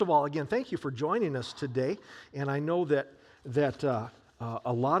First of all, again, thank you for joining us today. And I know that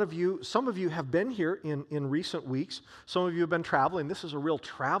a lot of you, some of you have been here in recent weeks. Some of you have been traveling. This is a real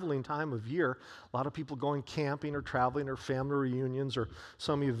traveling time of year. A lot of people going camping or traveling or family reunions or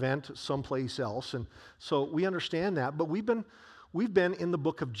some event someplace else. And so we understand that. But we've been in the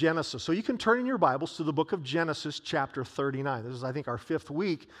book of Genesis. So you can turn in your Bibles to the book of Genesis, chapter 39. This is, I think, our fifth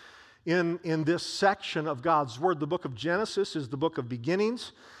week in this section of God's Word. The book of Genesis is the book of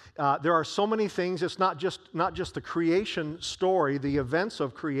beginnings. There are so many things. It's not just the creation story, the events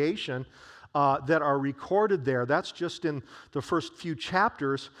of creation that are recorded there. That's just in the first few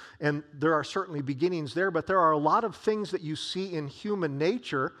chapters, and there are certainly beginnings there, but there are a lot of things that you see in human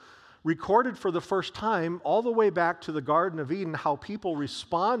nature recorded for the first time all the way back to the Garden of Eden, how people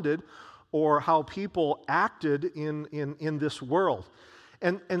responded or how people acted in this world.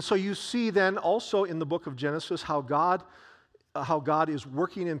 And so you see then also in the book of Genesis how God is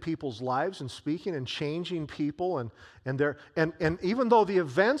working in people's lives and speaking and changing people. And even though the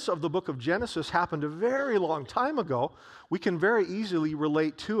events of the book of Genesis happened a very long time ago, we can very easily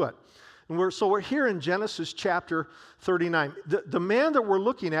relate to it. And we're here in Genesis chapter 39. The man that we're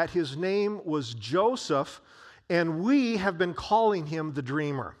looking at, his name was Joseph, and we have been calling him the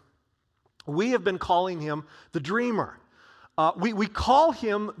dreamer. We have been calling him the dreamer. We call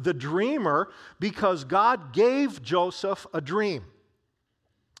him the dreamer because God gave Joseph a dream.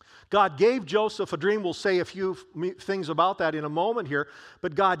 God gave Joseph a dream. We'll say a few things about that in a moment here.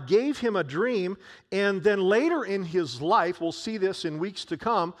 But God gave him a dream, and then later in his life, we'll see this in weeks to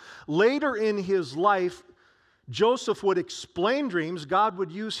come, later in his life, Joseph would explain dreams. God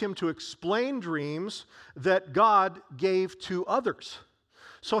would use him to explain dreams that God gave to others.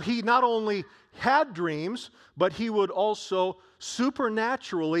 So he not only had dreams, but he would also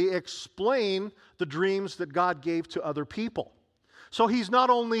supernaturally explain the dreams that God gave to other people. So he's not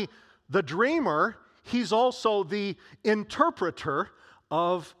only the dreamer, he's also the interpreter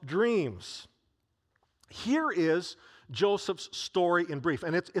of dreams. Here is Joseph's story in brief,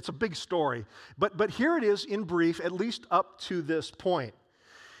 and it's a big story, but here it is in brief, at least up to this point.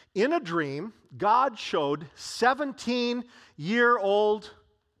 In a dream, God showed 17-year-old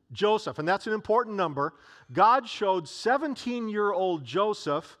Joseph, and that's an important number. God showed 17-year-old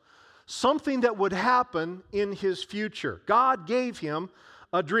Joseph something that would happen in his future. God gave him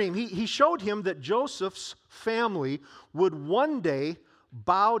a dream. He showed him that Joseph's family would one day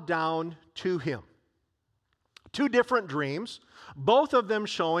bow down to him. Two different dreams, both of them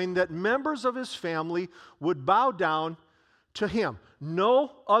showing that members of his family would bow down to him.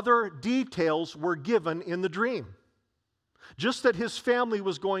 No other details were given in the dream. Just that his family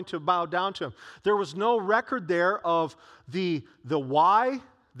was going to bow down to him. There was no record there of the why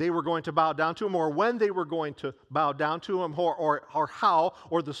they were going to bow down to him, or when they were going to bow down to him, or how,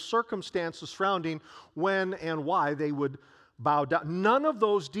 or the circumstances surrounding when and why they would bow down. None of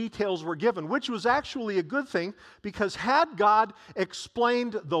those details were given, which was actually a good thing, because had God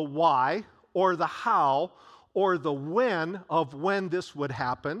explained the why, or the how, or the when of when this would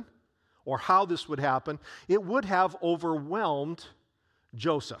happen, or how this would happen, it would have overwhelmed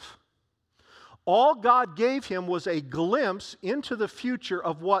Joseph. All God gave him was a glimpse into the future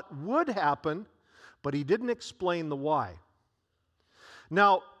of what would happen, but he didn't explain the why.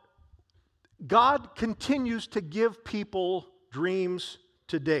 Now, God continues to give people dreams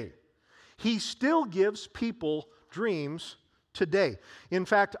today. He still gives people dreams today. In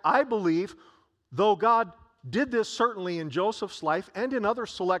fact, I believe, though God did this certainly in Joseph's life and in other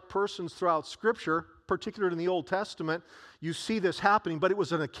select persons throughout Scripture, particularly in the Old Testament, you see this happening, but it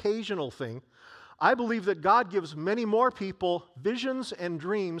was an occasional thing. I believe that God gives many more people visions and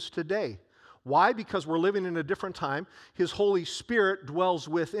dreams today. Why? Because we're living in a different time. His Holy Spirit dwells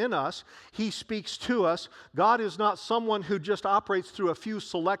within us. He speaks to us. God is not someone who just operates through a few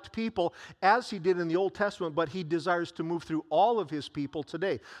select people as He did in the Old Testament, but He desires to move through all of His people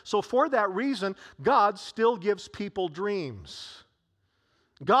today. So for that reason, God still gives people dreams.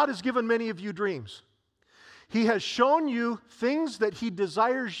 God has given many of you dreams. He has shown you things that He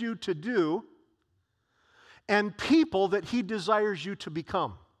desires you to do and people that He desires you to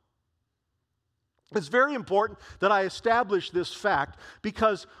become. It's very important that I establish this fact,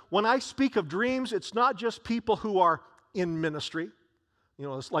 because when I speak of dreams, it's not just people who are in ministry. You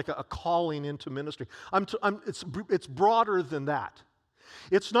know, it's like a calling into ministry. It's broader than that.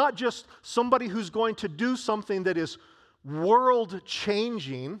 It's not just somebody who's going to do something that is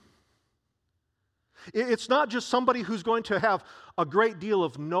world-changing. It's not just somebody who's going to have a great deal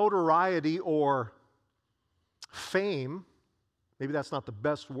of notoriety or fame. Maybe that's not the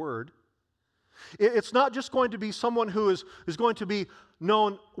best word. It's not just going to be someone who is going to be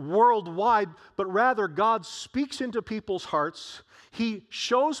known worldwide, but rather God speaks into people's hearts. He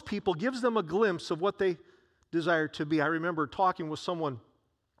shows people, gives them a glimpse of what they desire to be. I remember talking with someone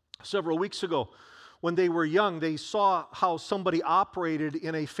several weeks ago. When they were young, they saw how somebody operated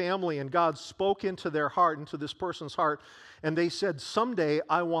in a family, and God spoke into their heart, into this person's heart, and they said, someday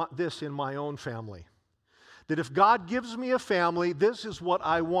I want this in my own family. That if God gives me a family, this is what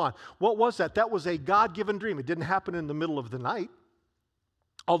I want. What was that? That was a God-given dream. It didn't happen in the middle of the night,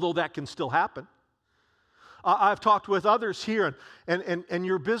 although that can still happen. I've talked with others here, and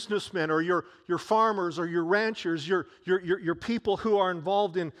your businessmen or your farmers or your ranchers, your people who are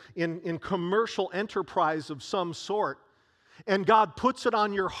involved in commercial enterprise of some sort, and God puts it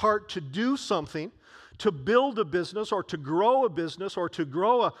on your heart to do something, to build a business or to grow a business or to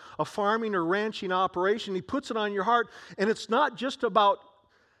grow a farming or ranching operation. He puts it on your heart, and it's not just about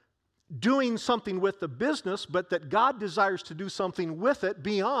doing something with the business, but that God desires to do something with it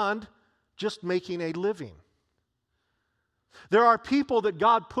beyond just making a living. There are people that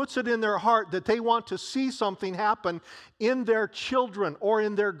God puts it in their heart that they want to see something happen in their children or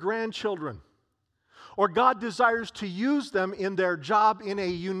in their grandchildren. Or God desires to use them in their job in a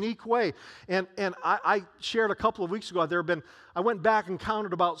unique way. And I shared a couple of weeks ago, I went back and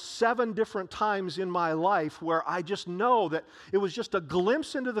counted about 7 different times in my life where I just know that it was just a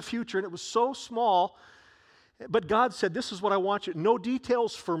glimpse into the future, and it was so small. But God said, this is what I want you. No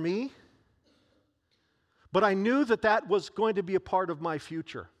details for me. But I knew that that was going to be a part of my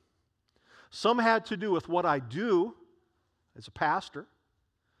future. Some had to do with what I do as a pastor,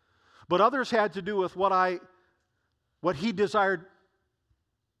 but others had to do with what He desired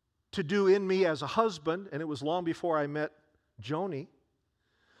to do in me as a husband, and it was long before I met Joni.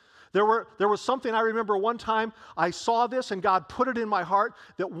 There was something, I remember one time I saw this and God put it in my heart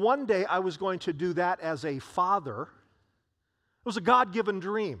that one day I was going to do that as a father. It was a God-given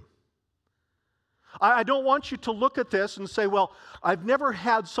dream. I don't want you to look at this and say, well, I've never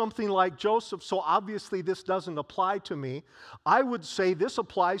had something like Joseph, so obviously this doesn't apply to me. I would say this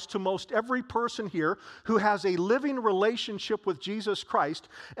applies to most every person here who has a living relationship with Jesus Christ,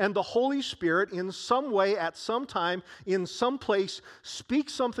 and the Holy Spirit in some way, at some time, in some place,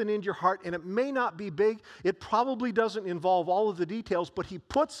 speaks something into your heart, and it may not be big. It probably doesn't involve all of the details, but He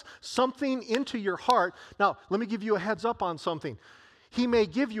puts something into your heart. Now, let me give you a heads up on something. He may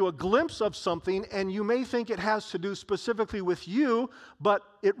give you a glimpse of something, and you may think it has to do specifically with you, but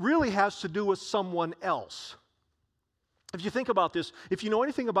it really has to do with someone else. If you think about this, if you know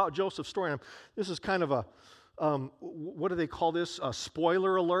anything about Joseph's story, this is kind of a, what do they call this? A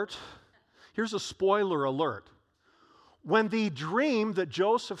spoiler alert? Here's a spoiler alert. When the dream that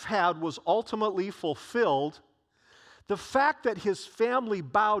Joseph had was ultimately fulfilled, the fact that his family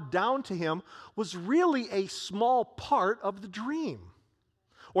bowed down to him was really a small part of the dream,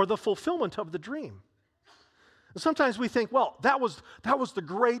 or the fulfillment of the dream. And sometimes we think, well, that was the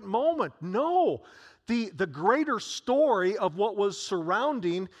great moment. No, the greater story of what was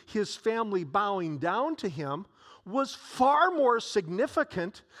surrounding his family bowing down to him was far more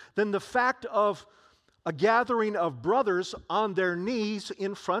significant than the fact of a gathering of brothers on their knees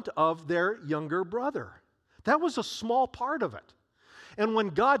in front of their younger brother. That was a small part of it. And when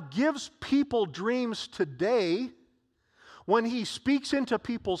God gives people dreams today, when He speaks into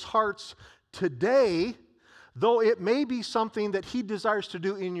people's hearts today, though it may be something that He desires to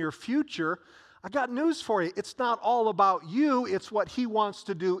do in your future, I got news for you. It's not all about you. It's what He wants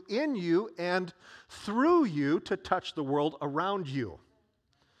to do in you and through you to touch the world around you.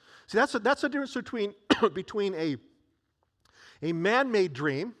 See, that's a difference between a man-made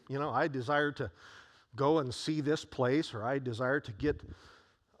dream. You know, I desire to go and see this place, or I desire to get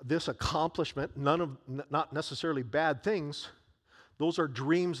this accomplishment, not necessarily bad things. Those are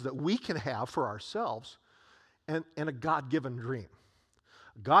dreams that we can have for ourselves, and a God-given dream.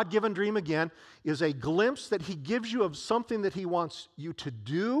 A God-given dream, again, is a glimpse that He gives you of something that He wants you to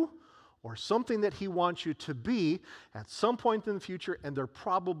do or something that He wants you to be at some point in the future, and there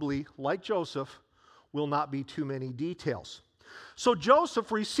probably, like Joseph, will not be too many details. So Joseph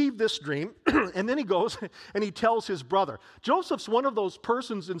received this dream, and then he goes and he tells his brother. Joseph's one of those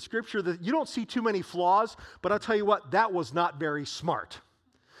persons in Scripture that you don't see too many flaws, but I'll tell you what, that was not very smart.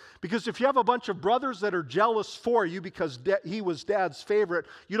 Because if you have a bunch of brothers that are jealous for you because he was Dad's favorite,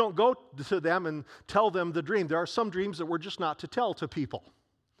 you don't go to them and tell them the dream. There are some dreams that we're just not to tell to people.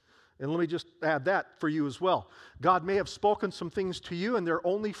 And let me just add that for you as well. God may have spoken some things to you, and they're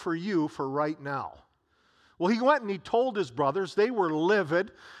only for you for right now. Well, he went and he told his brothers. They were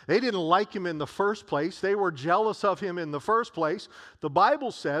livid. They didn't like him in the first place. They were jealous of him in the first place. The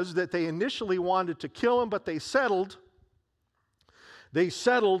Bible says that they initially wanted to kill him, but they settled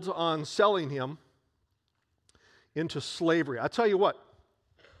on selling him into slavery. I tell you what,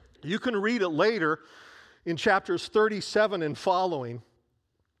 you can read it later in chapters 37 and following,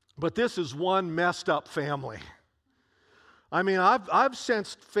 but this is one messed up family. I mean, I've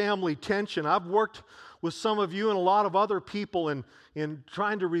sensed family tension. I've worked with some of you and a lot of other people in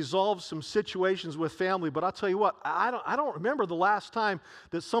trying to resolve some situations with family, but I'll tell you what, I don't remember the last time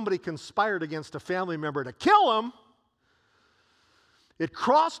that somebody conspired against a family member to kill him. It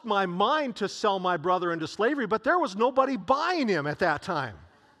crossed my mind to sell my brother into slavery, but there was nobody buying him at that time.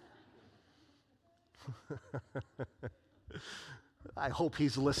 I hope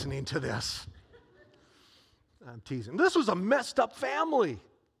he's listening to this. I'm teasing. This was a messed up family.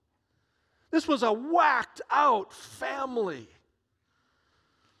 This was a whacked out family.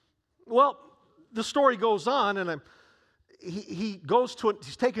 Well, the story goes on, and he's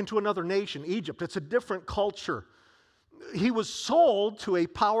taken to another nation, Egypt. It's a different culture. He was sold to a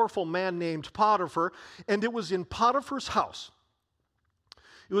powerful man named Potiphar, and it was in Potiphar's house.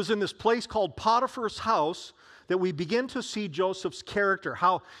 It was in this place called Potiphar's house that we begin to see Joseph's character,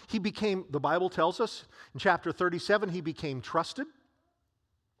 how he became, the Bible tells us in chapter 37, he became trusted.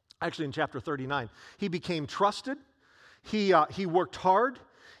 Actually, in chapter 39, he became trusted. He worked hard.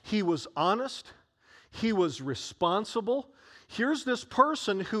 He was honest. He was responsible. Here's this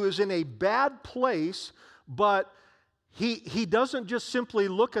person who is in a bad place, but he doesn't just simply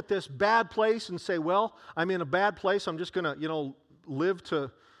look at this bad place and say, well, I'm in a bad place. I'm just going to,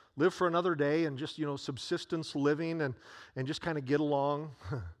 live for another day and just, subsistence living and just kind of get along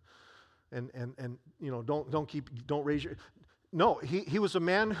and don't raise your... No, he was a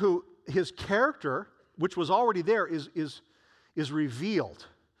man who his character, which was already there, is revealed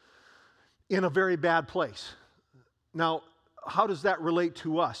in a very bad place. Now, how does that relate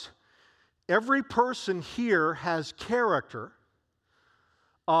to us? Every person here has character,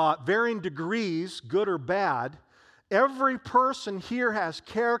 varying degrees, good or bad. Every person here has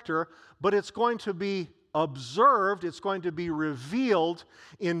character, but it's going to be observed, it's going to be revealed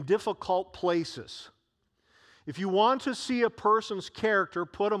in difficult places. If you want to see a person's character,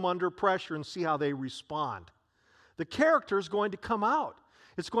 put them under pressure and see how they respond. The character is going to come out.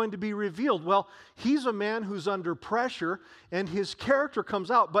 It's going to be revealed. Well, he's a man who's under pressure, and his character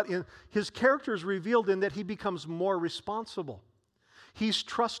comes out, but his character is revealed in that he becomes more responsible. He's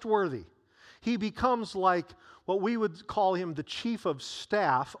trustworthy. He becomes like what we would call him the chief of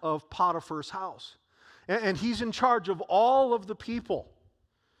staff of Potiphar's house. And he's in charge of all of the people,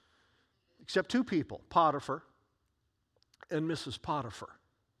 except two people, Potiphar and Mrs. Potiphar.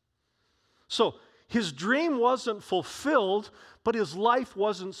 So his dream wasn't fulfilled, but his life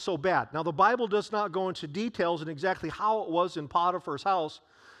wasn't so bad. Now, the Bible does not go into details and exactly how it was in Potiphar's house.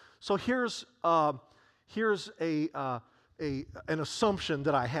 So here's an assumption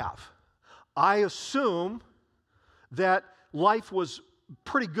that I have. I assume that life was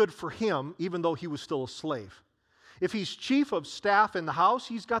pretty good for him, even though he was still a slave. If he's chief of staff in the house,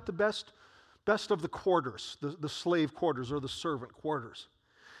 he's got the best of the quarters, the slave quarters or the servant quarters.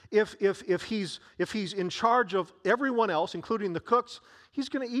 If he's in charge of everyone else, including the cooks, he's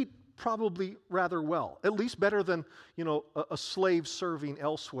going to eat probably rather well, at least better than a slave serving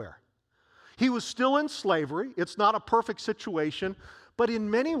elsewhere. He was still in slavery. It's not a perfect situation, but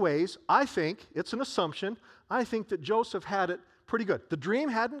in many ways, I think, it's an assumption, I think that Joseph had it pretty good. The dream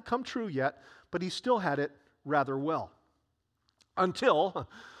hadn't come true yet, but he still had it rather well. Until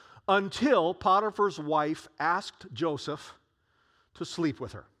Potiphar's wife asked Joseph to sleep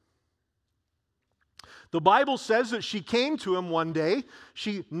with her. The Bible says that she came to him one day.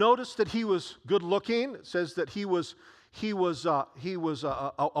 She noticed that he was good looking. It says that he was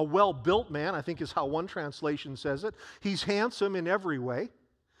a well-built man, I think is how one translation says it. He's handsome in every way.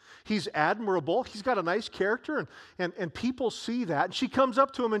 He's admirable. He's got a nice character, and people see that. And she comes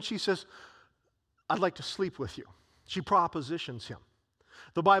up to him and she says, I'd like to sleep with you. She propositions him.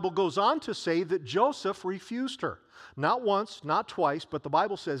 The Bible goes on to say that Joseph refused her. Not once, not twice, but the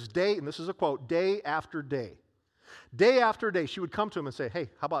Bible says day, and this is a quote, day after day. Day after day, she would come to him and say, hey,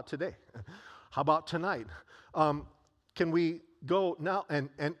 how about today? How about tonight? Can we go now? And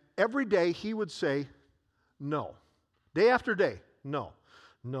every day he would say, no. Day after day, no,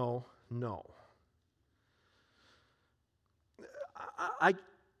 no, no.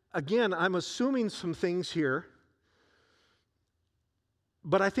 I'm assuming some things here,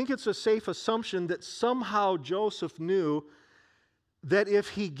 but I think it's a safe assumption that somehow Joseph knew that if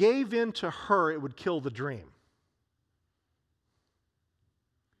he gave in to her, it would kill the dream.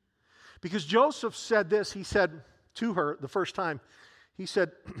 Because Joseph said this, he said to her the first time, he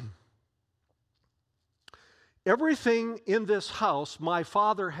said, everything in this house my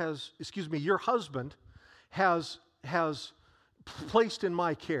father has, your husband has placed in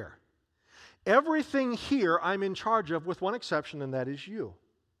my care. Everything here I'm in charge of with one exception, and that is you.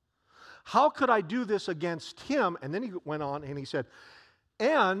 How could I do this against him? And then he went on and he said,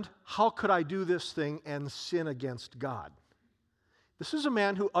 and how could I do this thing and sin against God? This is a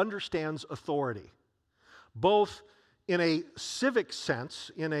man who understands authority, both in a civic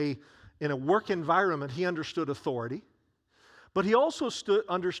sense, in a work environment, he understood authority, but he also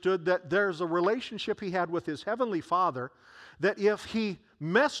understood that there's a relationship he had with his heavenly Father, that if he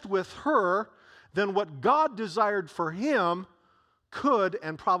messed with her, then what God desired for him could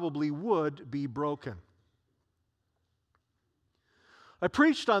and probably would be broken. I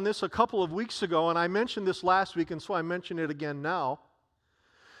preached on this a couple of weeks ago, and I mentioned this last week, and so I mention it again now.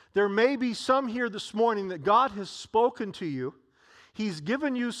 There may be some here this morning that God has spoken to you. He's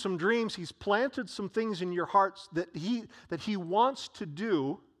given you some dreams. He's planted some things in your hearts that He wants to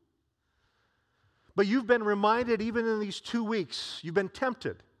do. But you've been reminded, even in these 2 weeks, you've been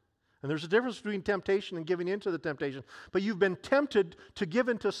tempted. And there's a difference between temptation and giving into the temptation. But you've been tempted to give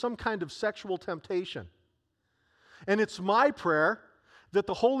into some kind of sexual temptation. And it's my prayer that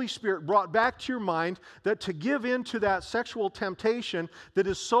the Holy Spirit brought back to your mind that to give in to that sexual temptation that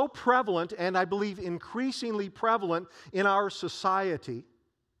is so prevalent, and I believe increasingly prevalent in our society,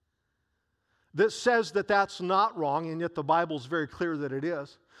 that says that that's not wrong, and yet the Bible is very clear that it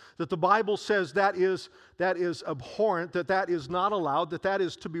is. That the Bible says that is abhorrent, that is not allowed, that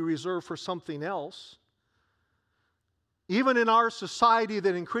is to be reserved for something else. Even in our society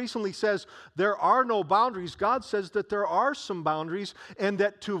that increasingly says there are no boundaries, God says that there are some boundaries, and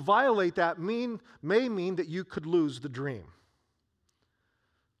that to violate that may mean that you could lose the dream.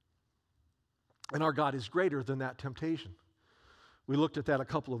 And our God is greater than that temptation. We looked at that a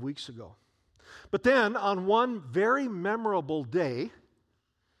couple of weeks ago. But then, on one very memorable day,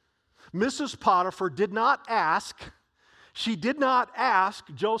 Mrs. Potiphar did not ask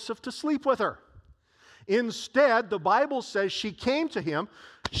Joseph to sleep with her. Instead, the Bible says she came to him,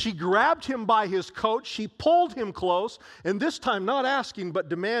 she grabbed him by his coat, she pulled him close, and this time not asking but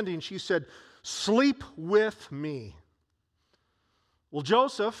demanding, she said, "Sleep with me." Well,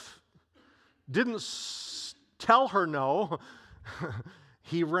 Joseph didn't tell her no,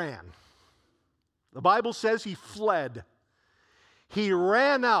 he ran. The Bible says he fled. He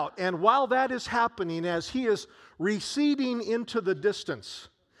ran out, and while that is happening, as he is receding into the distance,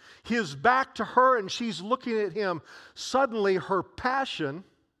 his back to her and she's looking at him, suddenly her passion,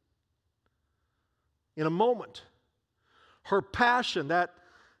 in a moment, her passion, that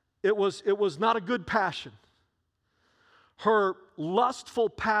it was not a good passion, her lustful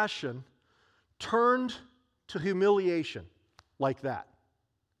passion turned to humiliation like that.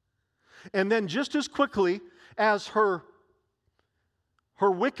 And then just as quickly as her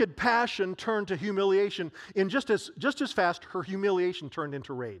wicked passion turned to humiliation, in just as fast, her humiliation turned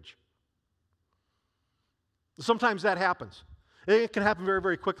into rage. Sometimes that happens. It can happen very,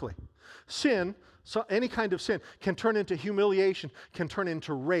 very quickly. Sin, any kind of sin, can turn into humiliation, can turn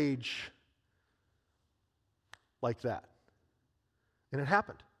into rage like that. And it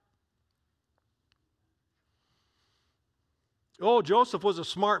happened. Oh, Joseph was a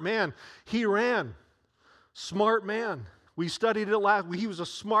smart man. He ran. Smart man. We studied it last week. He was a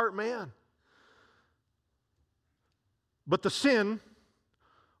smart man. But the sin,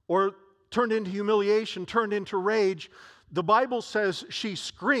 or turned into humiliation, turned into rage, the Bible says she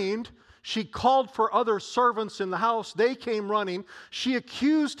screamed. She called for other servants in the house. They came running. She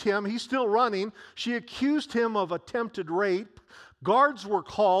accused him. He's still running. She accused him of attempted rape. Guards were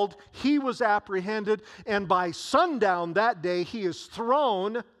called. He was apprehended. And by sundown that day, he is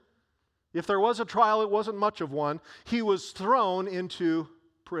thrown. If there was a trial, it wasn't much of one. He was thrown into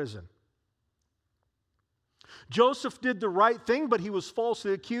prison. Joseph did the right thing, but he was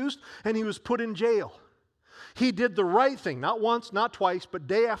falsely accused, and he was put in jail. He did the right thing, not once, not twice, but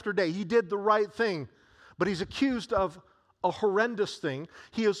day after day. He did the right thing, but he's accused of a horrendous thing.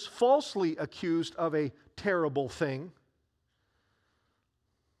 He is falsely accused of a terrible thing.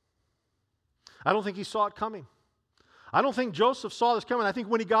 I don't think he saw it coming. I don't think Joseph saw this coming. I think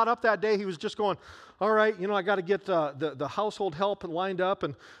when he got up that day, he was just going, all right, I got to get the household help lined up,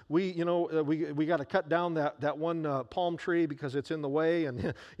 and we got to cut down that one palm tree because it's in the way,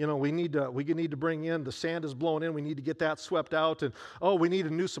 and we need to bring in, the sand is blowing in, we need to get that swept out, and we need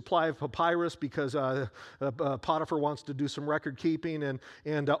a new supply of papyrus because Potiphar wants to do some record keeping, and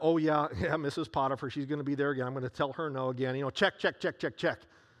Mrs. Potiphar, she's going to be there again. I'm going to tell her no again. Check.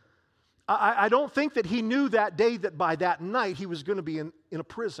 I don't think that he knew that day that by that night he was going to be in a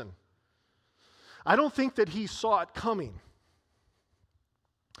prison. I don't think that he saw it coming.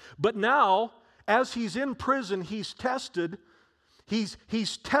 But now, as he's in prison, he's tested.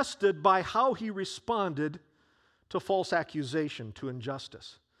 He's tested by how he responded to false accusation, to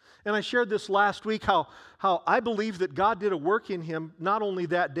injustice. And I shared this last week, how I believe that God did a work in him, not only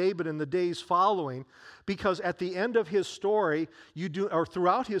that day, but in the days following, because at the end of his story,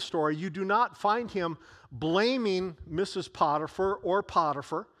 throughout his story, you do not find him blaming Mrs. Potiphar or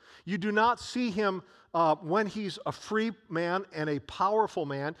Potiphar. You do not see him, when he's a free man and a powerful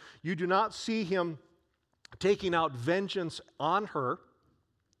man, you do not see him taking out vengeance on her.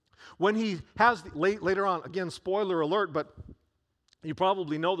 When he has, later on, again, spoiler alert, but you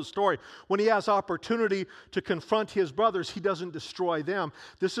probably know the story. When he has opportunity to confront his brothers, he doesn't destroy them.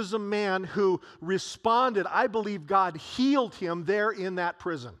 This is a man who responded. I believe God healed him there in that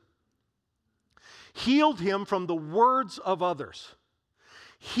prison. Healed him from the words of others.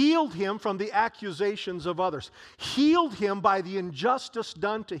 Healed him from the accusations of others. Healed him by the injustice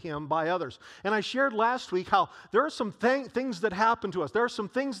done to him by others. And I shared last week how there are some things that happen to us. There are some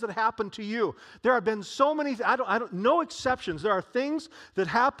things that happen to you. There have been so many, no exceptions. There are things that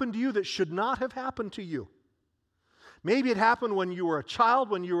happen to you that should not have happened to you. Maybe it happened when you were a child,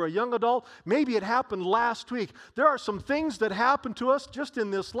 when you were a young adult. Maybe it happened last week. There are some things that happen to us just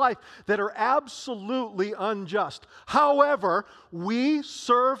in this life that are absolutely unjust. However, we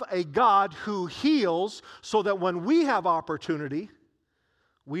serve a God who heals so that when we have opportunity,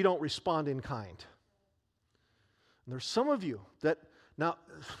 we don't respond in kind. And there's some of you that, now,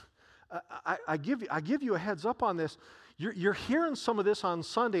 I give you a heads up on this. You're hearing some of this on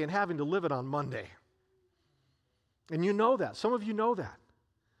Sunday and having to live it on Monday. And you know that. Some of you know that.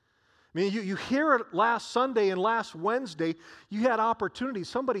 I mean, you hear it last Sunday and last Wednesday. You had opportunity.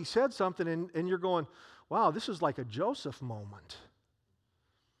 Somebody said something and you're going, wow, this is like a Joseph moment.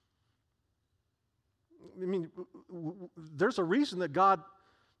 I mean, there's a reason that God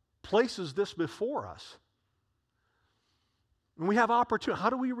places this before us. And we have opportunity. How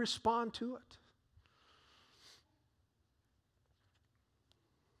do we respond to it?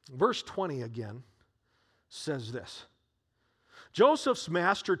 Verse 20 again says this. Joseph's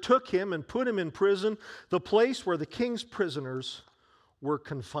master took him and put him in prison, the place where the king's prisoners were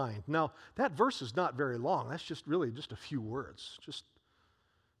confined. Now, that verse is not very long. That's just a few words. Just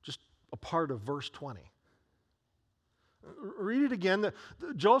a part of verse 20. Read it again.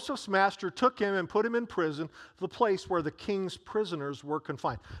 Joseph's master took him and put him in prison, the place where the king's prisoners were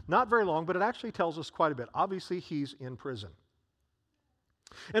confined. Not very long, but it actually tells us quite a bit. Obviously, he's in prison.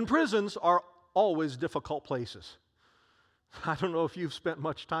 And prisons are always difficult places. I don't know if you've spent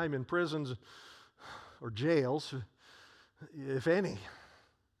much time in prisons or jails, if any.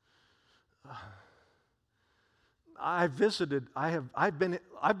 I've been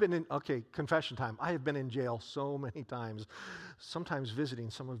in, okay, confession time. I have been in jail so many times, sometimes visiting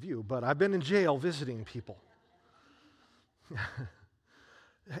some of you, but I've been in jail visiting people.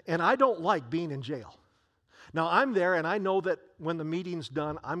 And I don't like being in jail. Now, I'm there, and I know that when the meeting's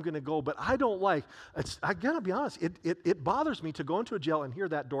done, I'm going to go, but I don't like, I got to be honest, it bothers me to go into a jail and hear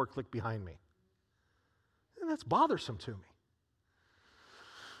that door click behind me. And that's bothersome to me.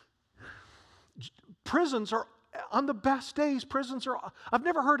 Prisons are, on the best days, I've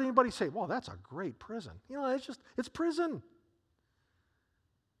never heard anybody say, well, that's a great prison. It's prison.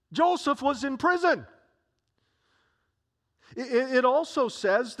 Joseph was in prison. It also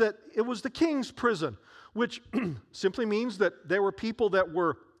says that it was the king's prison, which simply means that there were people that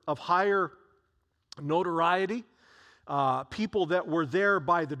were of higher notoriety, people that were there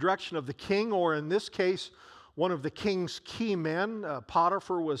by the direction of the king, or in this case, one of the king's key men.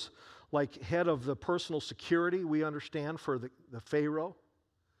 Potiphar was like head of the personal security, we understand, for the Pharaoh.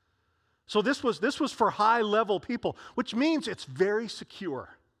 So this was for high-level people, which means it's very secure.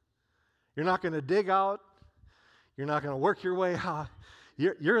 You're not going to dig out. You're not going to work your way out.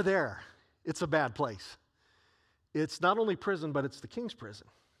 You're there. It's a bad place. It's not only prison, but it's the king's prison.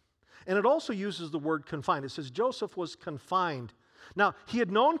 And it also uses the word confined. It says Joseph was confined. Now, he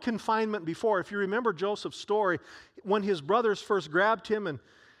had known confinement before. If you remember Joseph's story, when his brothers first grabbed him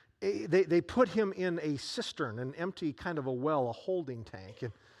they put him in a cistern, an empty kind of a well, a holding tank.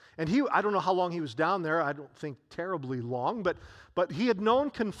 And he, I don't know how long he was down there. I don't think terribly long, but he had known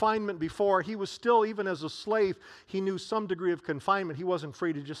confinement before. He was still, even as a slave, he knew some degree of confinement. He wasn't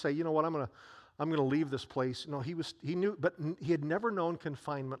free to just say, you know what, I'm going to leave this place. No, he knew, but he had never known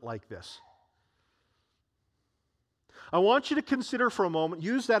confinement like this. I want you to consider for a moment,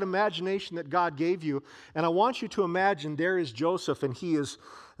 use that imagination that God gave you, and I want you to imagine there is Joseph, and he is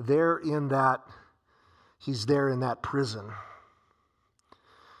there he's there in that prison.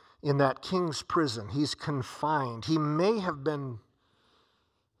 In that king's prison. He's confined. He may have been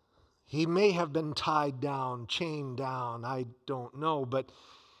tied down, chained down, I don't know, but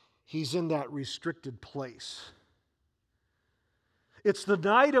he's in that restricted place. It's the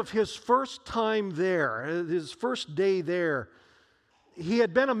night of his first time there, his first day there. He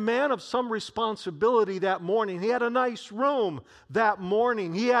had been a man of some responsibility that morning. He had a nice room that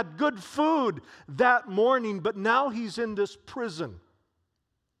morning. He had good food that morning, but now he's in this prison.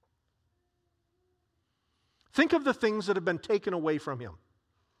 Think of the things that have been taken away from him.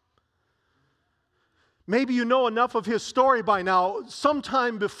 Maybe you know enough of his story by now.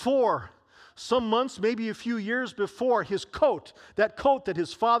 Sometime before, some months, maybe a few years before, his coat, that coat that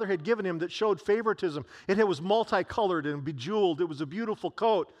his father had given him that showed favoritism, it was multicolored and bejeweled. It was a beautiful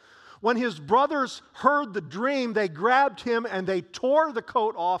coat. When his brothers heard the dream, they grabbed him and they tore the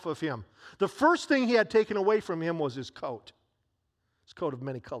coat off of him. The first thing he had taken away from him was his coat of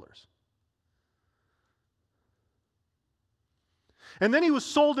many colors. And then he was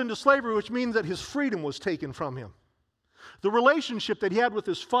sold into slavery, which means that his freedom was taken from him. The relationship that he had with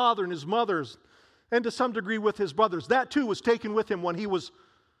his father and his mothers, and to some degree with his brothers, that too was taken with him when he was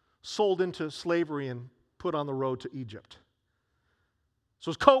sold into slavery and put on the road to Egypt.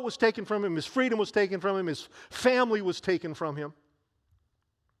 So his coat was taken from him, his freedom was taken from him, his family was taken from him.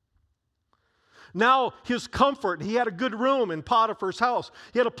 Now his comfort, he had a good room in Potiphar's house.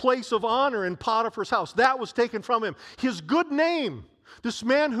 He had a place of honor in Potiphar's house. That was taken from him. His good name, this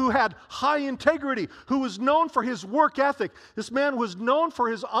man who had high integrity, who was known for his work ethic, this man was known for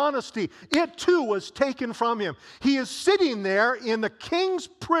his honesty, it too was taken from him. He is sitting there in the king's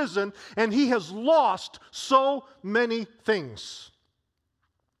prison and he has lost so many things.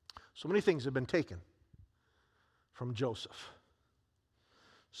 So many things have been taken from Joseph.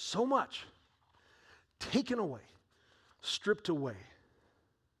 So much. Taken away, stripped away.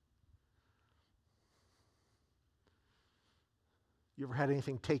 You ever had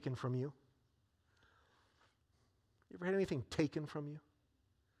anything taken from you? You ever had anything taken from you?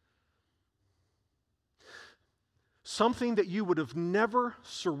 Something that you would have never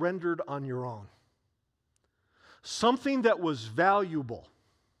surrendered on your own. Something that was valuable.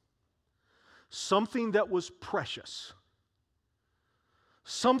 Something that was precious.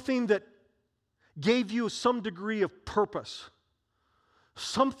 Something that gave you some degree of purpose.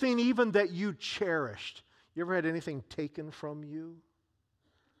 Something even that you cherished. You ever had anything taken from you?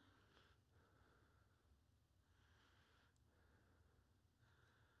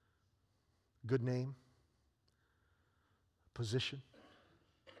 Good name, position,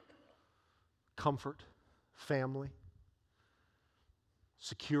 comfort, family,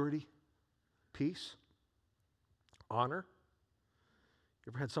 security, peace, honor.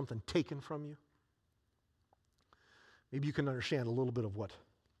 You ever had something taken from you? Maybe you can understand a little bit of what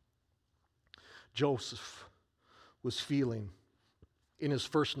Joseph was feeling in his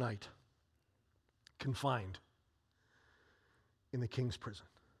first night, confined in the king's prison.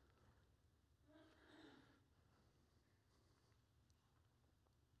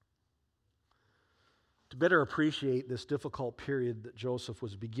 To better appreciate this difficult period that Joseph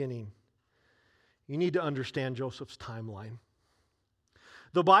was beginning, you need to understand Joseph's timeline.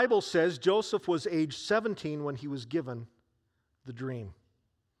 The Bible says Joseph was age 17 when he was given the dream,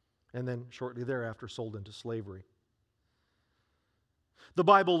 and then shortly thereafter sold into slavery. The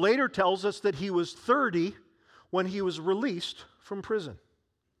Bible later tells us that he was 30 when he was released from prison.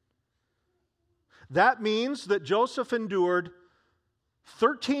 That means that Joseph endured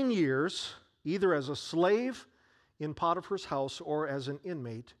 13 years, either as a slave in Potiphar's house or as an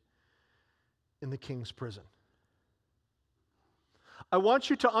inmate in the king's prison. I want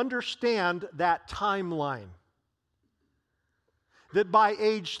you to understand that timeline. That by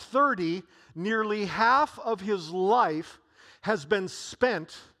age 30, nearly half of his life has been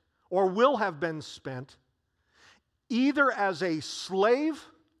spent, or will have been spent, either as a slave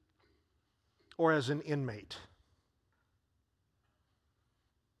or as an inmate.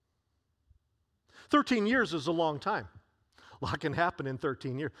 13 years is a long time. A lot can happen in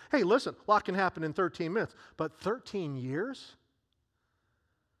 13 years. Hey, listen, a lot can happen in 13 minutes. But 13 years?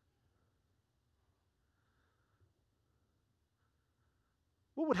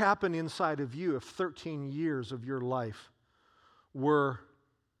 What would happen inside of you if 13 years of your life were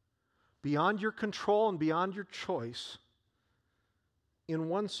beyond your control and beyond your choice, in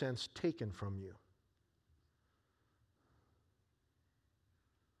one sense, taken from you?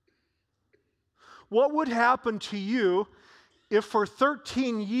 What would happen to you if for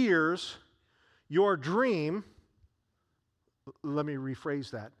 13 years your dream, let me rephrase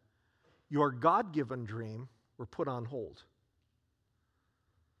that, your God-given dream were put on hold?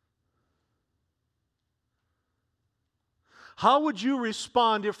 How would you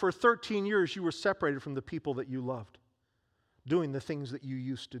respond if for 13 years you were separated from the people that you loved, doing the things that you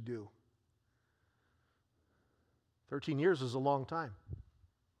used to do? 13 years is a long time.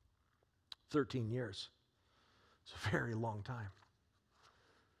 13 years. It's a very long time.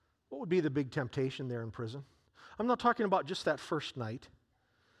 What would be the big temptation there in prison? I'm not talking about just that first night,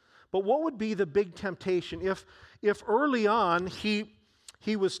 but what would be the big temptation if early on he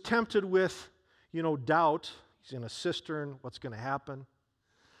was tempted with, doubt. He's in a cistern, what's going to happen?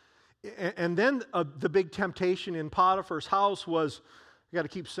 And then the big temptation in Potiphar's house was, you got to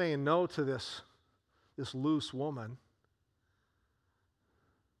keep saying no to this loose woman.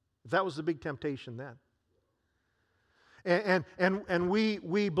 That was the big temptation then. And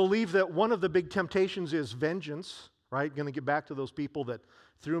we believe that one of the big temptations is vengeance, right? Going to get back to those people that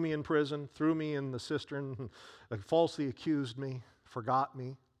threw me in prison, threw me in the cistern, falsely accused me, forgot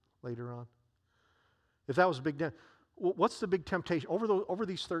me later on. If that was a big what's the big temptation? Over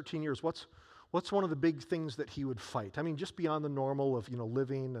these 13 years, what's one of the big things that he would fight? I mean, just beyond the normal of,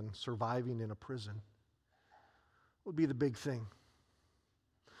 living and surviving in a prison. What would be the big thing?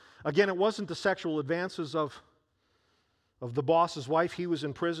 Again, it wasn't the sexual advances of the boss's wife. He was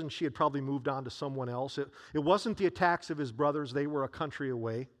in prison. She had probably moved on to someone else. It wasn't the attacks of his brothers. They were a country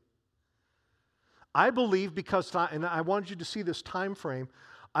away. I believe and I wanted you to see this time frame,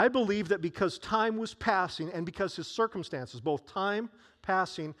 I believe that because time was passing and because his circumstances, both time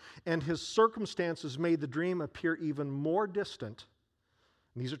passing and his circumstances, made the dream appear even more distant.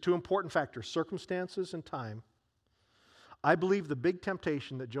 And these are two important factors, circumstances and time. I believe the big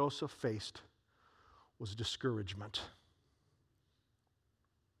temptation that Joseph faced was discouragement.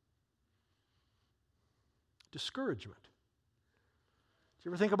 Discouragement. Do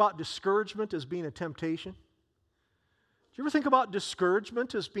you ever think about discouragement as being a temptation? Do you ever think about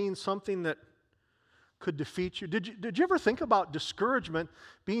discouragement as being something that could defeat you? Did you ever think about discouragement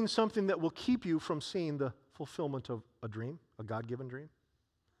being something that will keep you from seeing the fulfillment of a dream, a God-given dream?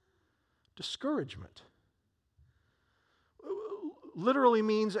 Discouragement literally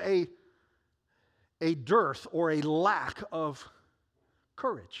means a dearth or a lack of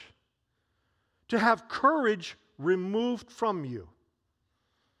courage. To have courage removed from you.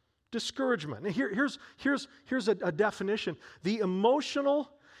 Discouragement. And here's a definition. The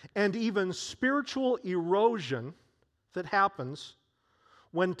emotional and even spiritual erosion that happens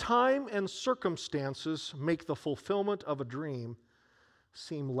when time and circumstances make the fulfillment of a dream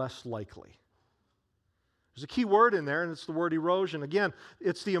seem less likely. There's a key word in there, and it's the word erosion. Again,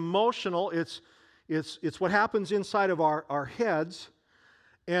 it's the emotional, it's what happens inside of our heads,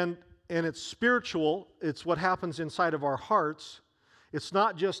 and it's spiritual, it's what happens inside of our hearts. It's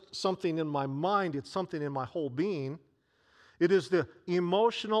not just something in my mind, it's something in my whole being. It is the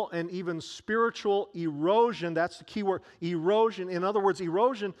emotional and even spiritual erosion. That's the key word, erosion. In other words,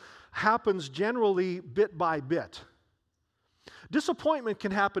 erosion happens generally bit by bit. Disappointment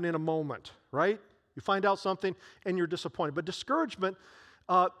can happen in a moment, right? You find out something and you're disappointed. But discouragement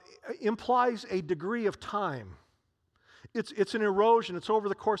implies a degree of time. It's an erosion. It's over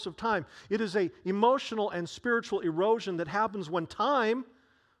the course of time. It is an emotional and spiritual erosion that happens when time,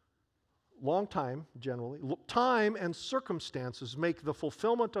 long time generally, time and circumstances make the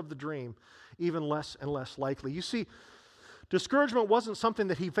fulfillment of the dream even less and less likely. You see, discouragement wasn't something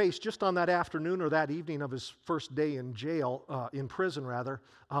that he faced just on that afternoon or that evening of his first day in jail, in prison rather.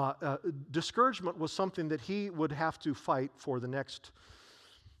 Discouragement was something that he would have to fight for the next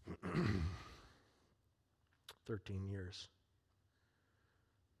 13 years.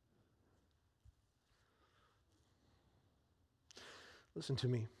 Listen to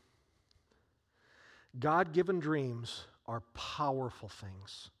me. God-given dreams are powerful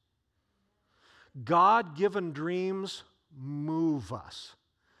things. God-given dreams move us.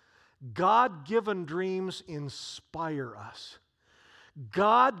 God-given dreams inspire us.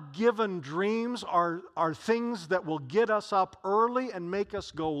 God-given dreams are things that will get us up early and make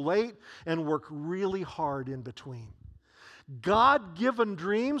us go late and work really hard in between. God-given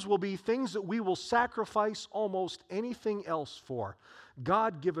dreams will be things that we will sacrifice almost anything else for.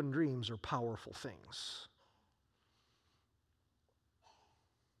 God-given dreams are powerful things.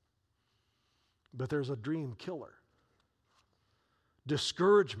 But there's a dream killer.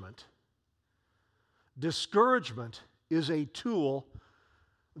 Discouragement. Discouragement is a tool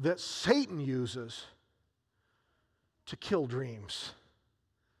that Satan uses to kill dreams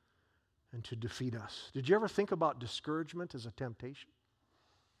and to defeat us. Did you ever think about discouragement as a temptation?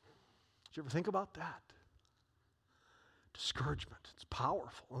 Did you ever think about that? Discouragement. It's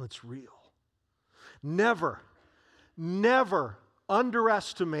powerful and it's real. Never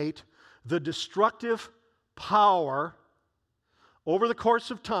underestimate the destructive power over the course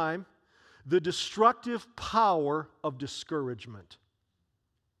of time, the destructive power of discouragement.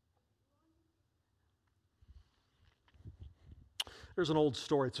 There's an old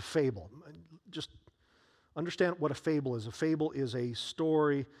story. It's a fable. Just understand what a fable is. A fable is a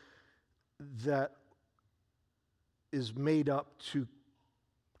story that is made up to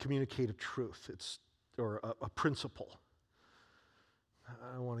communicate a truth. Or a principle.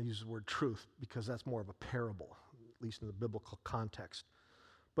 I don't want to use the word truth because that's more of a parable, at least in the biblical context.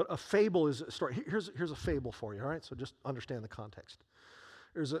 But a fable is a story. Here's a fable for you, all right? So just understand the context.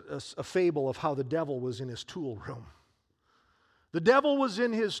 There's a fable of how the devil was in his tool room. The devil was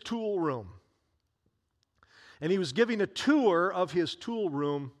in his tool room. And he was giving a tour of his tool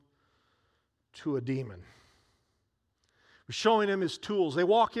room to a demon. He was showing him his tools. They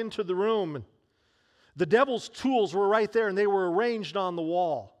walk into the room, and the devil's tools were right there, and they were arranged on the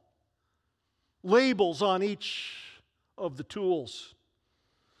wall. Labels on each of the tools.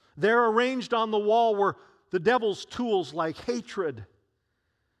 There arranged on the wall were the devil's tools like hatred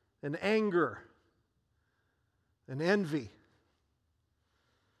and anger and envy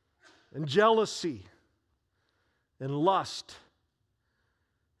and jealousy and lust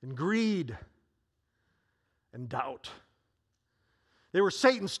and greed and doubt. They were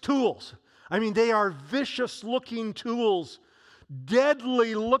Satan's tools. I mean, they are vicious-looking tools,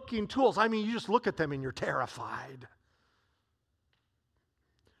 deadly-looking tools. I mean, you just look at them and you're terrified.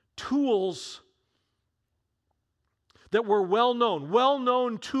 Tools that were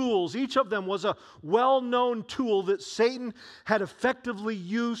well-known tools. Each of them was a well-known tool that Satan had effectively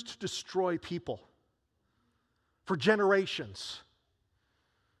used to destroy people for generations.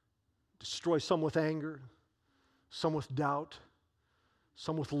 Destroy some with anger, some with doubt,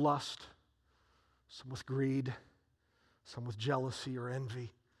 some with lust, some with greed, some with jealousy or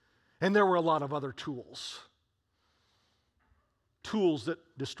envy. And there were a lot of other tools. Tools that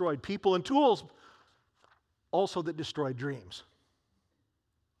destroyed people and tools also that destroyed dreams.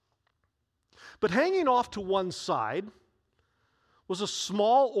 But hanging off to one side was a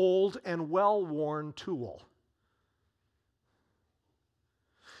small, old, and well-worn tool.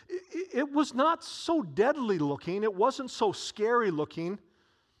 It was not so deadly looking. It wasn't so scary looking.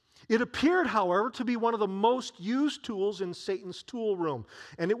 It appeared, however, to be one of the most used tools in Satan's tool room,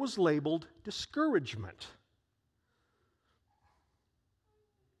 and it was labeled discouragement.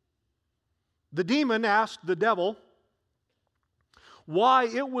 The demon asked the devil why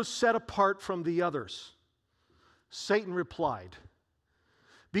it was set apart from the others. Satan replied,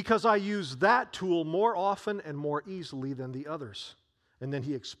 "Because I use that tool more often and more easily than the others." And then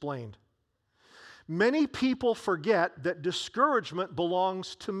he explained, "Many people forget that discouragement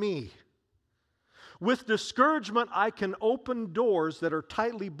belongs to me. With discouragement, I can open doors that are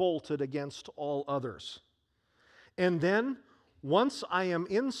tightly bolted against all others. And then, once I am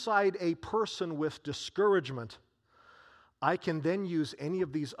inside a person with discouragement, I can then use any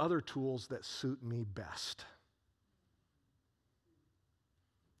of these other tools that suit me best."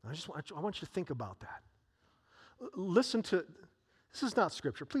 I want you to think about that. Listen to, this is not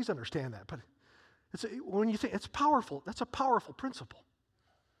scripture, please understand that, but when you think, it's powerful. That's a powerful principle.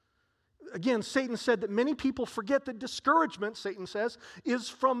 Again, Satan said that many people forget that discouragement, Satan says, is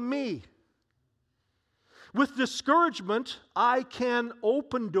from me. With discouragement, I can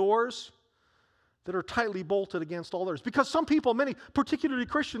open doors that are tightly bolted against all others. Because some people, many, particularly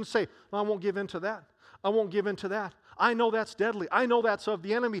Christians, say, "I won't give in to that. I won't give in to that. I know that's deadly. I know that's of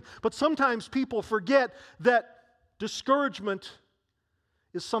the enemy." But sometimes people forget that discouragement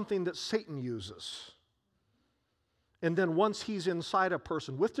is something that Satan uses. And then once he's inside a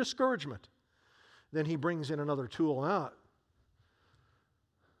person with discouragement, then he brings in another tool. Now,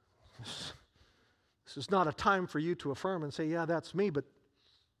 this is not a time for you to affirm and say, "Yeah, that's me," but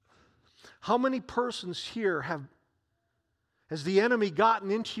how many persons here has the enemy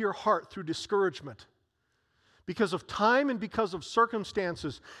gotten into your heart through discouragement? Because of time and because of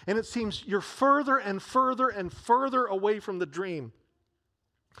circumstances, and it seems you're further and further and further away from the dream.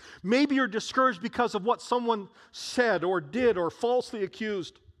 Maybe you're discouraged because of what someone said or did or falsely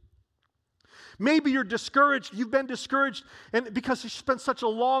accused. Maybe you're discouraged, you've been discouraged and because you spent such a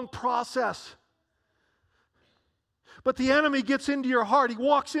long process But the enemy gets into your heart. He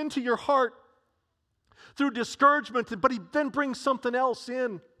walks into your heart through discouragement, but he then brings something else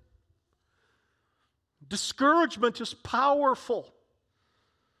in. Discouragement is powerful.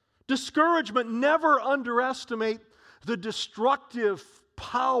 Discouragement, never underestimate the destructive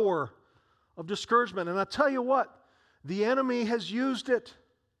power of discouragement. And I tell you what, the enemy has used it.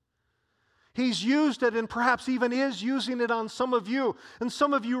 He's used it and perhaps even is using it on some of you. And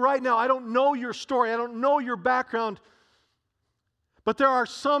some of you right now, I don't know your story, I don't know your background, but there are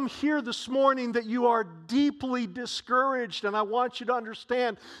some here this morning that you are deeply discouraged, and I want you to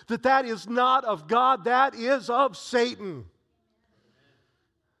understand that that is not of God, that is of Satan.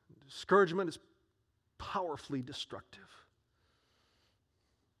 Discouragement is powerfully destructive.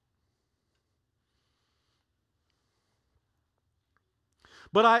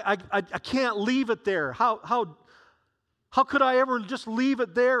 But I can't leave it there. How could I ever just leave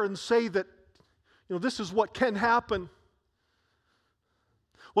it there and say that, this is what can happen?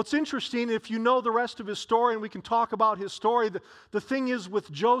 What's interesting, if you know the rest of his story, and we can talk about his story, the thing is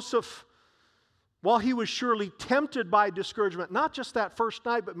with Joseph, while he was surely tempted by discouragement, not just that first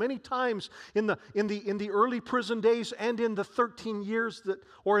night, but many times in the early prison days and in the 13 years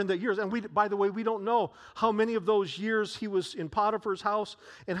in the years, and by the way, we don't know how many of those years he was in Potiphar's house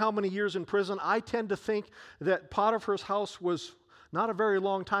and how many years in prison. I tend to think that Potiphar's house was not a very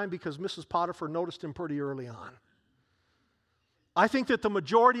long time because Mrs. Potiphar noticed him pretty early on. I think that the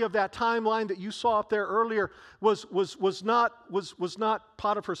majority of that timeline that you saw up there earlier was not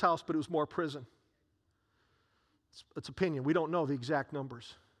Potiphar's house, but it was more prison. It's opinion. We don't know the exact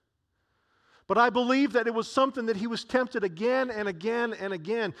numbers. But I believe that it was something that he was tempted again and again and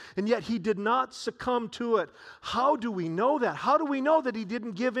again, and yet he did not succumb to it. How do we know that? How do we know that he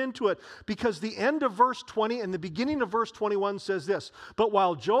didn't give into it? Because the end of verse 20 and the beginning of verse 21 says this, "But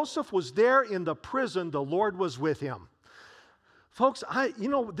while Joseph was there in the prison, the Lord was with him." Folks,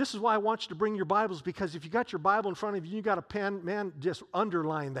 this is why I want you to bring your Bibles, because if you got your Bible in front of you, you got a pen, man, just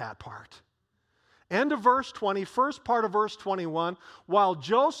underline that part. End of verse 20, first part of verse 21, while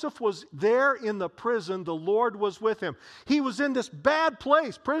Joseph was there in the prison, the Lord was with him. He was in this bad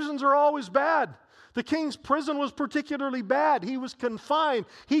place. Prisons are always bad. The king's prison was particularly bad. He was confined.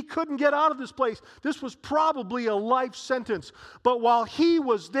 He couldn't get out of this place. This was probably a life sentence. But while he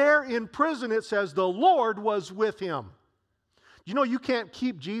was there in prison, it says the Lord was with him. You know you can't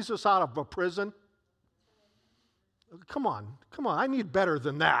keep Jesus out of a prison? Come on. I need better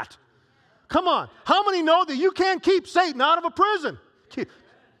than that. Come on. How many know that you can't keep Satan out of a prison?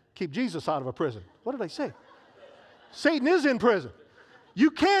 Keep Jesus out of a prison. What did I say? Satan is in prison.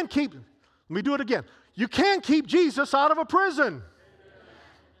 You can't keep, let me do it again. You can't keep Jesus out of a prison.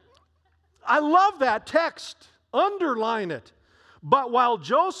 I love that text. Underline it. But while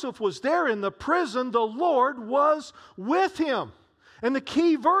Joseph was there in the prison, the Lord was with him. And the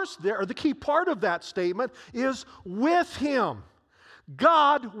key verse there, or the key part of that statement is with him.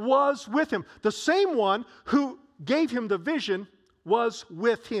 God was with him. The same one who gave him the vision was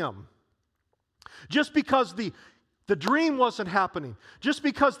with him. Just because the dream wasn't happening, just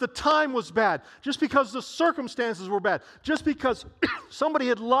because the time was bad, just because the circumstances were bad, just because somebody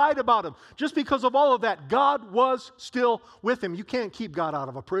had lied about him, just because of all of that, God was still with him. You can't keep God out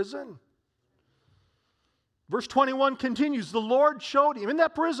of a prison. Verse 21 continues, the Lord showed him, in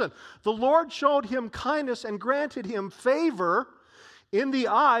that prison, the Lord showed him kindness and granted him favor in the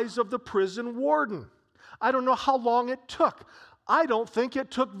eyes of the prison warden. I don't know how long it took. I don't think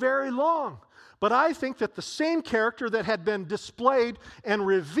it took very long. But I think that the same character that had been displayed and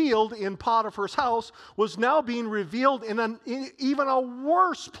revealed in Potiphar's house was now being revealed in even a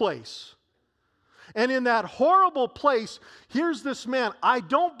worse place. And in that horrible place, here's this man. I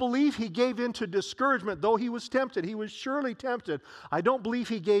don't believe he gave in to discouragement, though he was tempted. He was surely tempted. I don't believe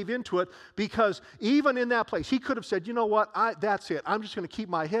he gave into it, because even in that place, he could have said, you know what, that's it. I'm just going to keep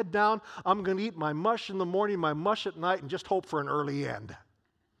my head down. I'm going to eat my mush in the morning, my mush at night, and just hope for an early end.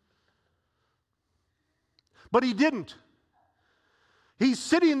 But he didn't. He's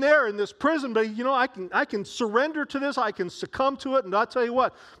sitting there in this prison, but I can surrender to this, I can succumb to it, and I'll tell you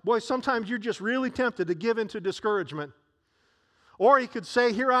what, boy, sometimes you're just really tempted to give into discouragement. Or he could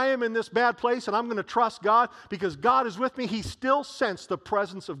say, here I am in this bad place, and I'm going to trust God because God is with me. He still sensed the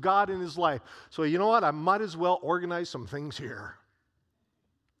presence of God in his life. So you know what, I might as well organize some things here.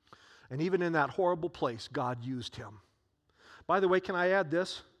 And even in that horrible place, God used him. By the way, can I add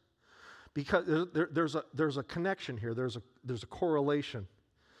this? Because there's a connection here. There's a correlation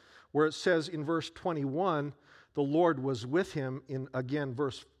where it says in verse 21, the Lord was with him. In again,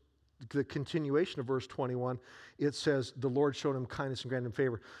 the continuation of verse 21, it says the Lord showed him kindness and granted him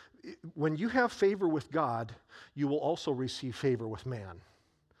favor. when you have favor with God, you will also receive favor with man.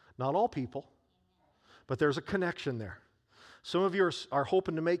 Not all people, but there's a connection there. Some of you are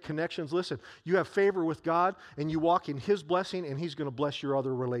hoping to make connections. Listen, you have favor with God, and you walk in His blessing, and He's going to bless your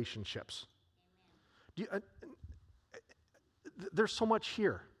other relationships. There's so much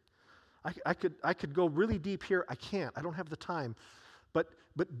here. I could go really deep here. I can't. I don't have the time. But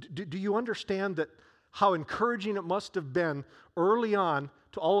do you understand that how encouraging it must have been early on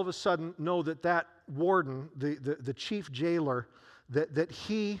to all of a sudden know that warden, the chief jailer, that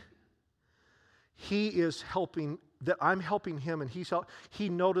he is helping, that I'm helping him, and he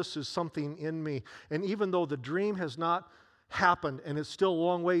notices something in me. And even though the dream has not happened, and it's still a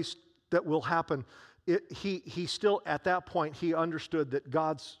long ways that will happen, he still, at that point, he understood that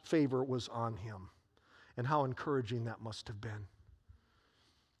God's favor was on him. And how encouraging that must have been.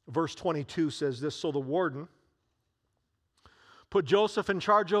 Verse 22 says this, so the warden put Joseph in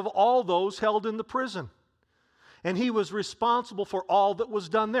charge of all those held in the prison. And he was responsible for all that was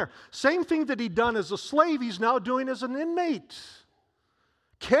done there. Same thing that he'd done as a slave, he's now doing as an inmate.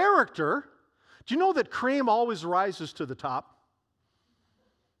 Character. Do you know that cream always rises to the top?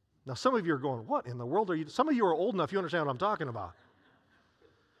 Now some of you are going, what in the world are you? Some of you are old enough, you understand what I'm talking about.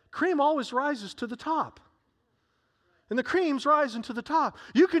 Cream always rises to the top. And the cream's rising to the top.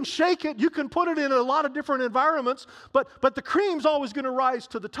 You can shake it, you can put it in a lot of different environments, but the cream's always going to rise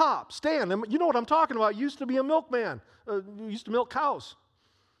to the top. Stan, you know what I'm talking about. You used to be a milkman. You used to milk cows.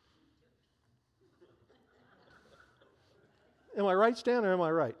 Am I right, Stan, or am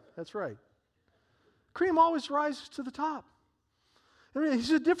I right? That's right. Cream always rises to the top. I mean, it's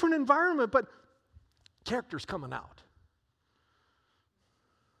a different environment, but character's coming out.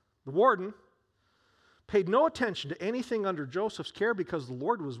 The warden paid no attention to anything under Joseph's care because the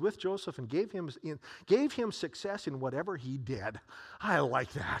Lord was with Joseph and gave him success in whatever he did. I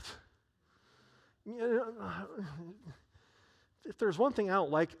like that. If there's one thing I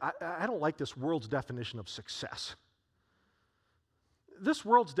don't like, I don't like this world's definition of success. This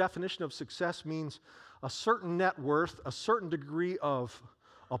world's definition of success means a certain net worth, a certain degree of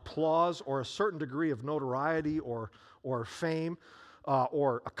applause, or a certain degree of notoriety or fame.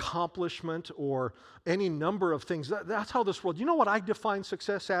 Or accomplishment, or any number of things. That's how this world, you know what I define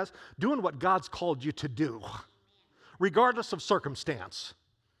success as? Doing what God's called you to do, regardless of circumstance.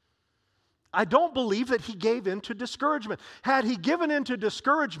 I don't believe that he gave in to discouragement. Had he given in to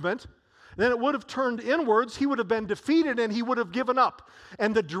discouragement, then it would have turned inwards, he would have been defeated, and he would have given up.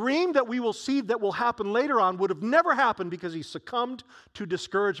 And the dream that we will see that will happen later on would have never happened because he succumbed to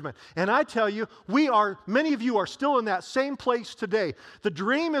discouragement. And I tell you, many of you are still in that same place today. The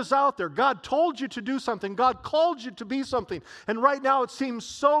dream is out there. God told you to do something. God called you to be something. And right now it seems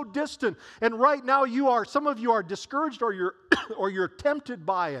so distant. And right now some of you are discouraged or you're tempted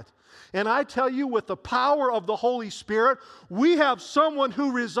by it. And I tell you, with the power of the Holy Spirit, we have someone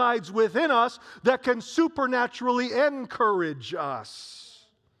who resides within us that can supernaturally encourage us.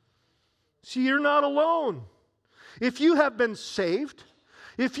 See, you're not alone. If you have been saved,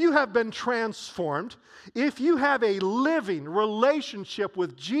 if you have been transformed, if you have a living relationship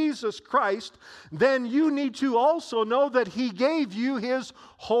with Jesus Christ, then you need to also know that He gave you His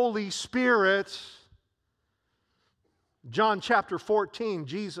Holy Spirit. John chapter 14,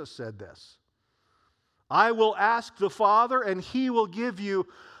 Jesus said this, I will ask the Father, and He will give you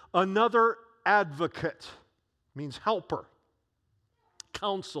another advocate, means helper,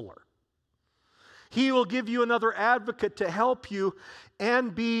 counselor. He will give you another advocate to help you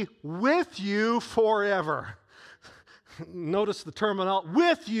and be with you forever. Notice the terminology,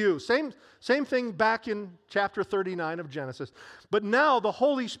 with you. Same thing back in chapter 39 of Genesis. But now the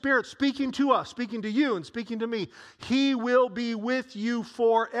Holy Spirit speaking to us, speaking to you and speaking to me, He will be with you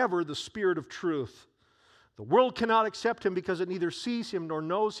forever, the Spirit of truth. The world cannot accept Him because it neither sees Him nor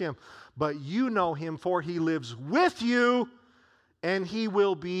knows Him. But you know Him, for He lives with you and He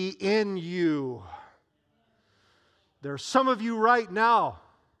will be in you. There are some of you right now,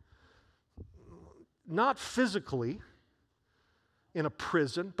 not physically in a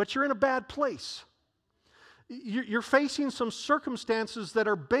prison, but you're in a bad place. You're facing some circumstances that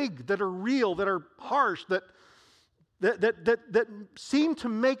are big, that are real, that are harsh, that seem to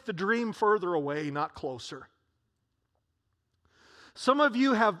make the dream further away, not closer. Some of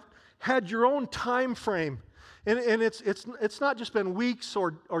you have had your own time frame, and it's not just been weeks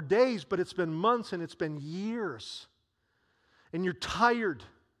or days, but it's been months and it's been years. And you're tired,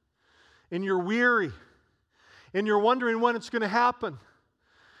 and you're weary, and you're wondering when it's going to happen.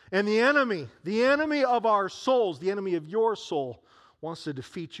 And the enemy of our souls, the enemy of your soul, wants to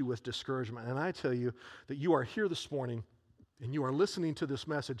defeat you with discouragement. And I tell you that you are here this morning And you are listening to this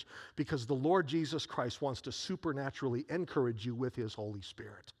message because the Lord Jesus Christ wants to supernaturally encourage you with His Holy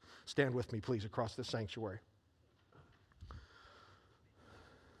Spirit. Stand with me, please, across the sanctuary.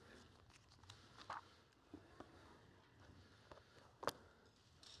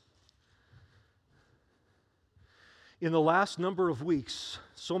 In the last number of weeks,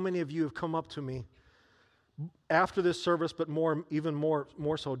 so many of you have come up to me after this service, but even more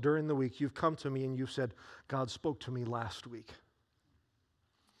so during the week. You've come to me and you've said, God spoke to me last week.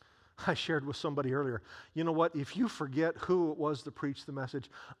 I shared with somebody earlier, you know what? If you forget who it was that preached the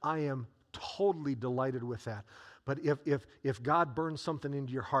message, I am totally delighted with that. But if God burns something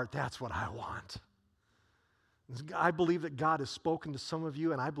into your heart, that's what I want. I believe that God has spoken to some of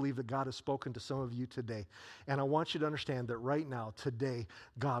you, and I believe that God has spoken to some of you today. And I want you to understand that right now, today,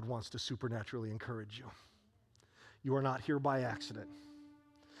 God wants to supernaturally encourage you. You are not here by accident.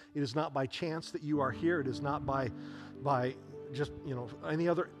 It is not by chance that you are here. It is not by just, any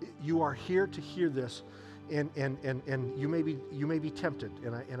other. You are here to hear this, and you may be tempted,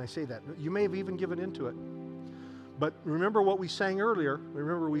 and I say that. You may have even given into it. But remember what we sang earlier.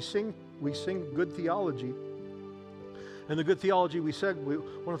 Remember we sing good theology. And the good theology we said, one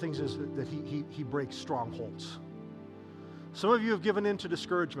of the things is that he breaks strongholds. Some of you have given in to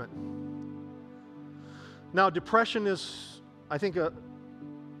discouragement. Now, depression is, I think, an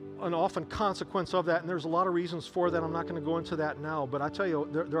often consequence of that, and there's a lot of reasons for that. I'm not going to go into that now, but I tell you,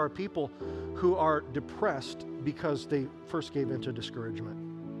 there are people who are depressed because they first gave into discouragement.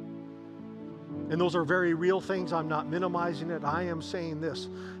 And those are very real things. I'm not minimizing it. I am saying this,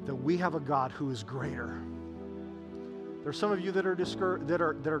 that we have a God who is greater. There's some of you that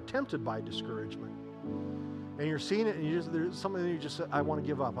are tempted by discouragement. And you're seeing it, and there's something that you just say, I want to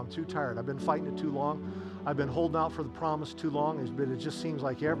give up. I'm too tired. I've been fighting it too long. I've been holding out for the promise too long. But it just seems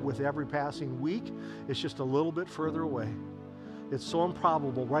like with every passing week, it's just a little bit further away. It's so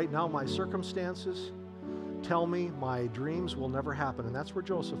improbable. Right now, my circumstances tell me my dreams will never happen. And that's where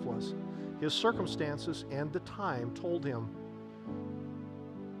Joseph was. His circumstances and the time told him,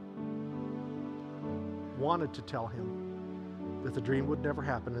 wanted to tell him that the dream would never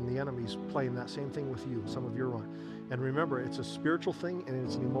happen, and the enemy's playing that same thing with you. Some of you are on. And remember, it's a spiritual thing and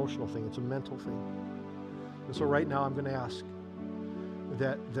it's an emotional thing. It's a mental thing. And so right now I'm going to ask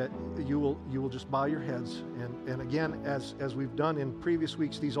that you will just bow your heads. And again, as we've done in previous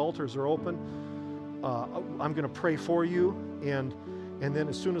weeks, these altars are open. I'm going to pray for you, and then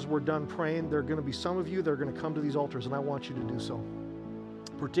as soon as we're done praying, there are going to be some of you that are going to come to these altars, and I want you to do so.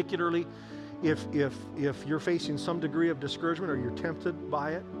 Particularly if you're facing some degree of discouragement or you're tempted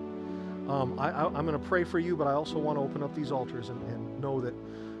by it, I'm going to pray for you, but I also want to open up these altars and know that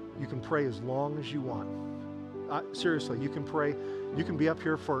you can pray as long as you want. Seriously, you can pray. You can be up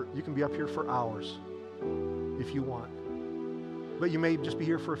here for hours if you want. But you may just be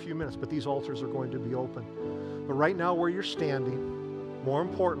here for a few minutes, but these altars are going to be open. But right now where you're standing, more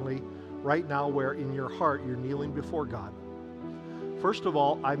importantly, right now where in your heart you're kneeling before God. First of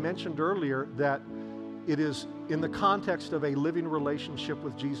all, I mentioned earlier that it is in the context of a living relationship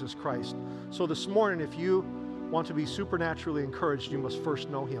with Jesus Christ. So this morning, if you want to be supernaturally encouraged, you must first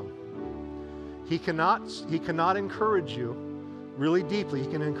know Him. He cannot encourage you really deeply. He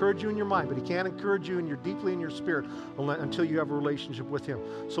can encourage you in your mind, but He can't encourage you deeply in your spirit until you have a relationship with Him.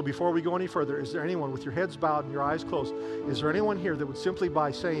 So before we go any further, is there anyone with your heads bowed and your eyes closed? Is there anyone here that would simply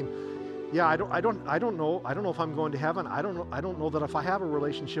by saying, yeah, I don't know if I'm going to heaven. I don't know that if I have a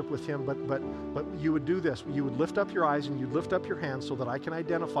relationship with Him, but you would do this. You would lift up your eyes and you'd lift up your hands so that I can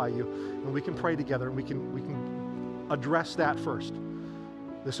identify you, and we can pray together, and we can address that first.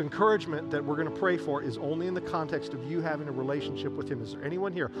 This encouragement that we're going to pray for is only in the context of you having a relationship with Him. Is there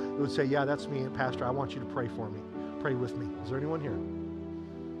anyone here that would say, yeah, that's me, Pastor, I want you to pray for me. Pray with me. Is there anyone here?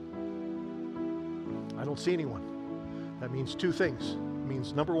 I don't see anyone. That means two things. It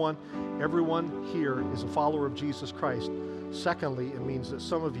means, number one, everyone here is a follower of Jesus Christ. Secondly, it means that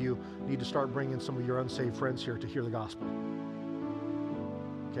some of you need to start bringing some of your unsaved friends here to hear the gospel.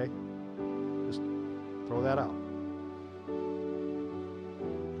 Okay? Just throw that out.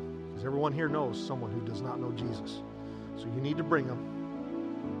 Because everyone here knows someone who does not know Jesus. So you need to bring them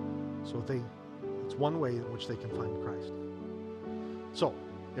so it's one way in which they can find Christ. So,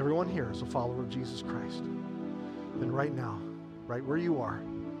 everyone here is a follower of Jesus Christ. Then right now, right where you are,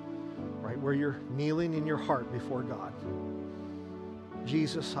 right where you're kneeling in your heart before God,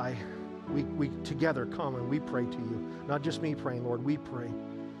 Jesus, we together come and we pray to you. Not just me praying, Lord, we pray.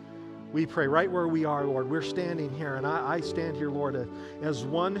 We pray right where we are, Lord. We're standing here, and I stand here, Lord, as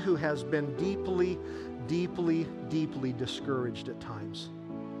one who has been deeply, deeply, deeply discouraged at times.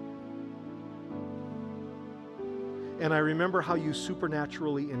 And I remember how you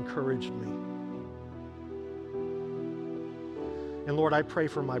supernaturally encouraged me. And Lord, I pray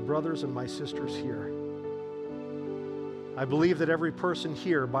for my brothers and my sisters here. I believe that every person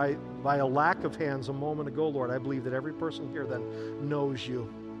here, by a lack of hands a moment ago, Lord, I believe that every person here then knows you.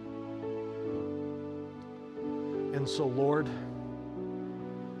 And so, Lord,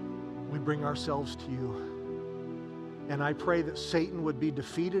 we bring ourselves to you. And I pray that Satan would be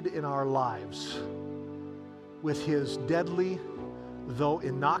defeated in our lives with his deadly, though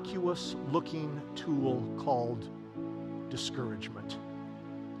innocuous-looking tool called discouragement.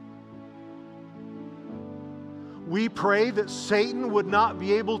 We pray that Satan would not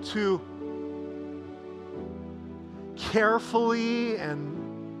be able to carefully and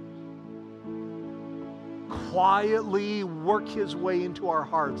quietly work his way into our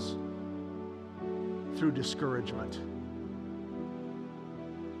hearts through discouragement.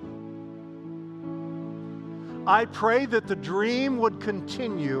 I pray that the dream would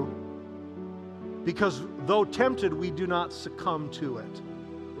continue because though tempted, we do not succumb to it.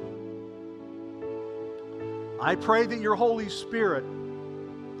 I pray that your Holy Spirit,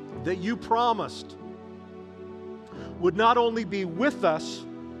 that you promised, would not only be with us,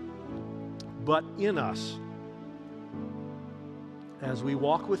 but in us as we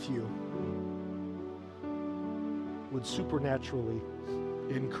walk with you, would supernaturally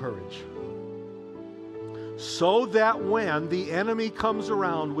encourage. So that when the enemy comes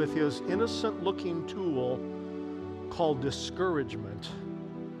around with his innocent-looking tool called discouragement,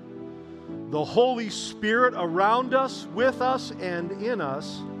 the Holy Spirit around us, with us, and in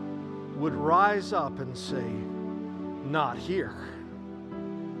us would rise up and say, not here.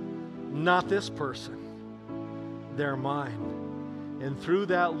 Not this person. They're mine. And through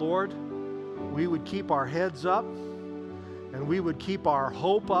that, Lord, we would keep our heads up and we would keep our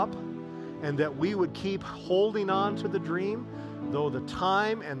hope up and that we would keep holding on to the dream, though the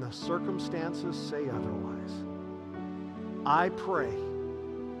time and the circumstances say otherwise. I pray,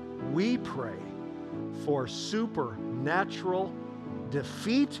 we pray for supernatural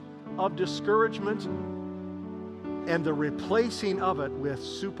defeat of discouragement and the replacing of it with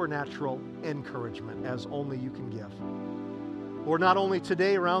supernatural encouragement as only you can give. Or not only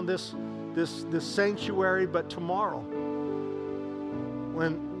today around this sanctuary, but tomorrow.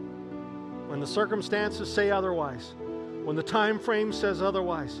 When the circumstances say otherwise, when the time frame says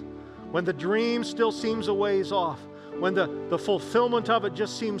otherwise, when the dream still seems a ways off, when the fulfillment of it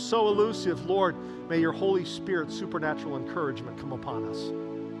just seems so elusive, Lord, may your Holy Spirit's supernatural encouragement come upon us.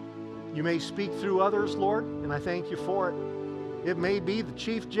 You may speak through others, Lord, and I thank you for it. It may be the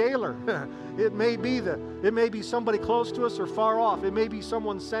chief jailer. It may be somebody close to us or far off. It may be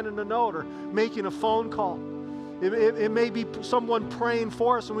someone sending a note or making a phone call. It may be someone praying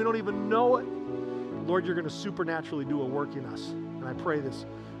for us and we don't even know it. Lord, you're going to supernaturally do a work in us. And I pray this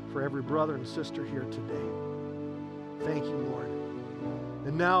for every brother and sister here today. Thank you, Lord.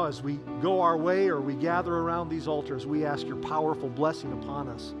 And now as we go our way or we gather around these altars, we ask your powerful blessing upon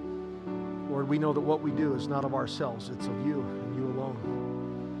us. Lord, we know that what we do is not of ourselves. It's of you and you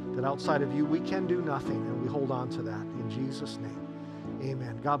alone. That outside of you, we can do nothing, and we hold on to that. In Jesus' name,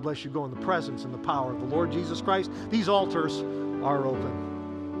 amen. God bless you. Go in the presence and the power of the Lord Jesus Christ. These altars are open.